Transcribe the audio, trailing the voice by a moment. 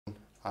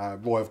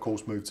Roy, of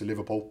course, moved to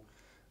Liverpool.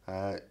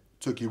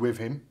 Took you with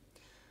him.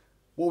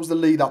 What was the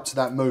lead up to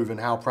that move, and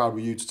how proud were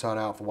you to turn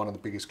out for one of the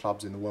biggest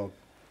clubs in the world?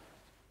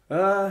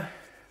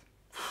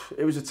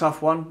 It was a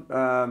tough one.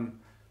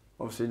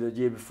 Obviously, the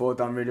year before,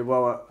 done really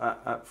well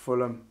at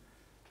Fulham,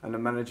 and the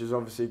manager's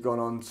obviously gone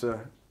on to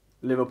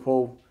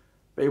Liverpool.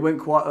 But he went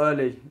quite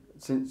early,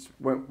 since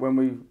when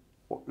we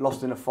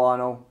lost in the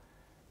final.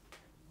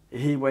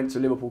 He went to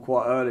Liverpool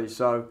quite early,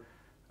 so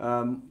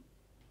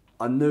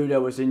I knew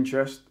there was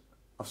interest.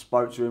 I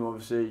spoke to him,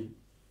 obviously,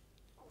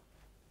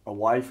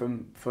 away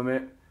from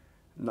it,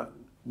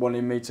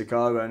 wanting me to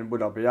go and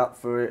would I be up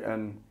for it,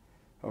 and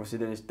obviously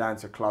then it's down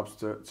to clubs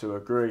to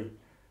agree.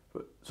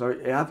 But so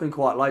it happened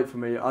quite late for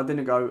me. I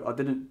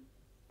didn't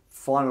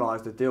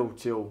finalise the deal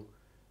till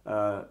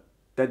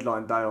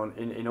deadline day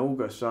in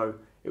August. So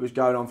it was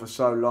going on for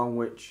so long,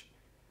 which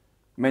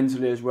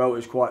mentally as well it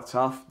was quite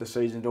tough. The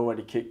season'd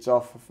already kicked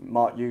off.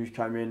 Mark Hughes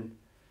came in,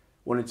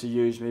 wanted to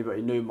use me, but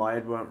he knew my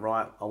head weren't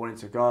right. I wanted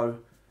to go.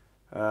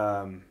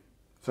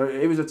 So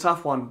it was a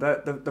tough one.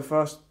 The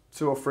first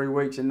 2 or 3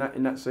 weeks in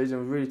that season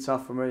was really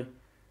tough for me,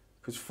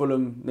 because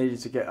Fulham needed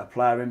to get a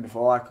player in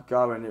before I could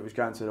go, and it was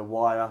going to the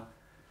wire.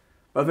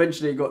 But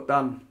eventually it got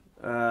done,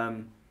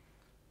 and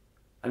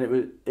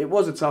it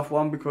was a tough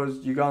one, because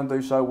you go and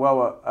do so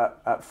well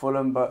at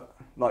Fulham, but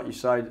like you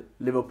say,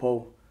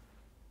 Liverpool,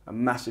 a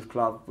massive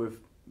club with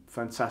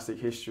fantastic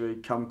history,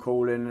 come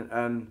calling,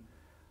 and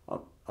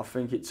I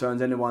think it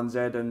turns anyone's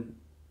head, and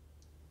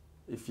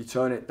if you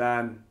turn it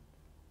down,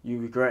 you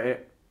regret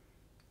it.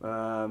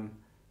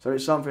 So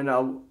it's something that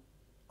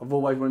I've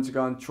always wanted to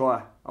go and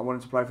try. I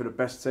wanted to play for the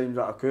best teams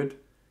that I could,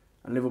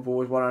 and Liverpool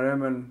was one of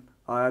them, and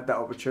I had that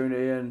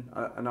opportunity, and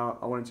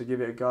I wanted to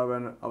give it a go,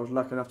 and I was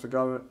lucky enough to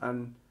go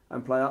and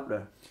play up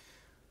there.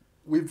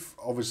 With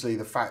obviously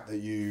the fact that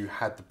you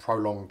had the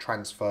prolonged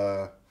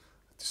transfer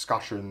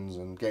discussions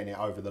and getting it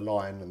over the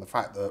line, and the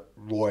fact that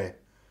Roy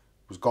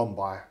was gone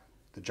by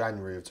the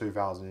January of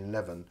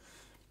 2011,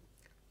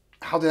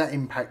 how did that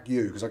impact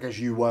you? Because I guess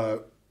you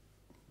were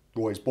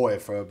Roy's boy,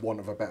 for want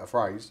of a better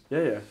phrase.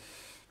 Yeah.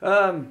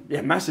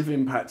 Massive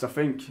impact. I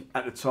think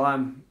at the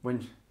time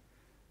when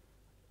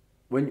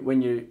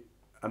you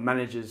a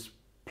manager's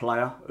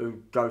player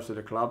who goes to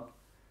the club,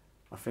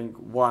 I think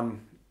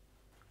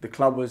the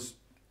club was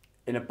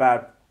in a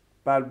bad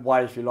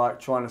way, if you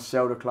like, trying to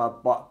sell the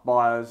club,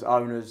 buyers,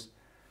 owners.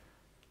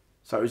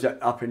 So it was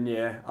up in the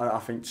air. I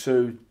think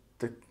 2,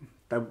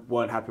 they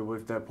weren't happy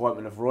with the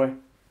appointment of Roy.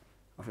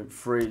 I think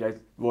 3,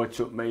 Roy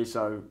took me,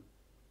 so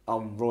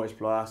I'm Roy's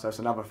player, so that's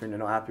another thing they're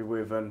not happy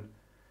with, and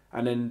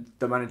then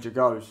the manager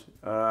goes.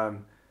 So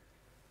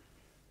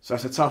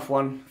it's a tough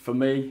one for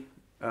me,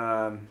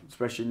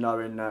 especially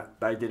knowing that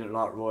they didn't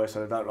like Roy,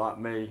 so they don't like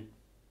me,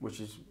 which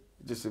is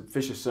just a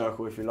vicious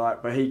circle, if you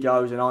like. But he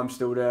goes and I'm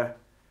still there,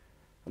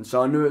 and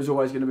so I knew it was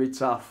always going to be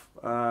tough.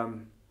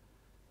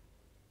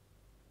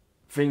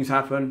 Things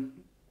happen.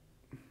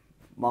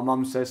 My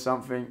mum says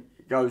something,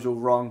 it goes all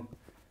wrong.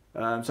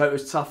 So it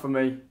was tough for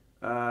me.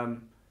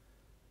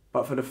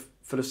 But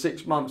for the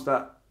 6 months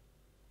that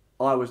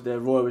I was there,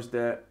 Roy was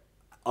there,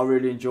 I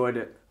really enjoyed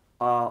it.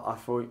 I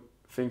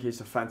think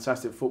it's a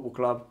fantastic football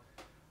club.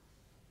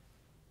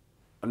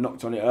 I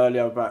knocked on it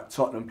earlier about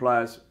Tottenham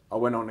players. I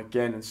went on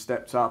again and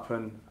stepped up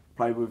and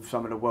played with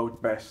some of the world's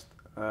best.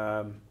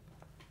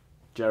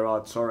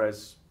 Gerrard,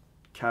 Torres,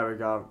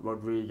 Carragher,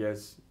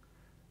 Rodriguez.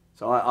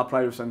 So I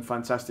played with some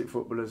fantastic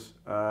footballers,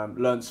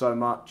 learnt so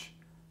much,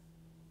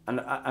 and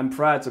I'm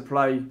proud to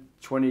play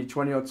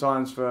 20 odd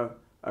times for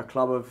a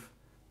club of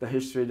the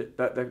history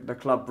that the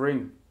club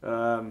bring.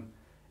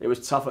 It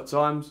was tough at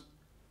times,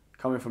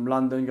 coming from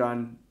London,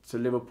 going to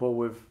Liverpool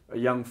with a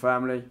young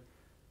family.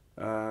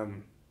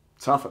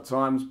 Tough at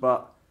times,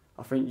 but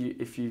I think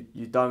if you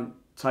don't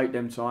take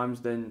them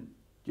times, then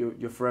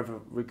you'll forever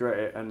regret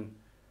it. And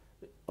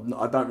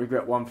I don't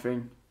regret one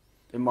thing.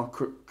 In my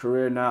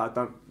career now, I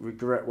don't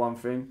regret one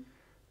thing.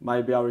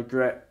 Maybe I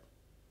regret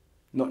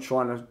not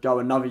trying to go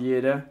another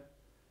year there,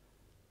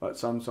 but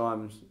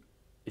sometimes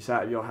it's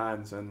out of your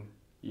hands and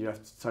you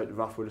have to take the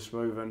rough with the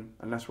smooth, and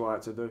that's what I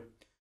had to do.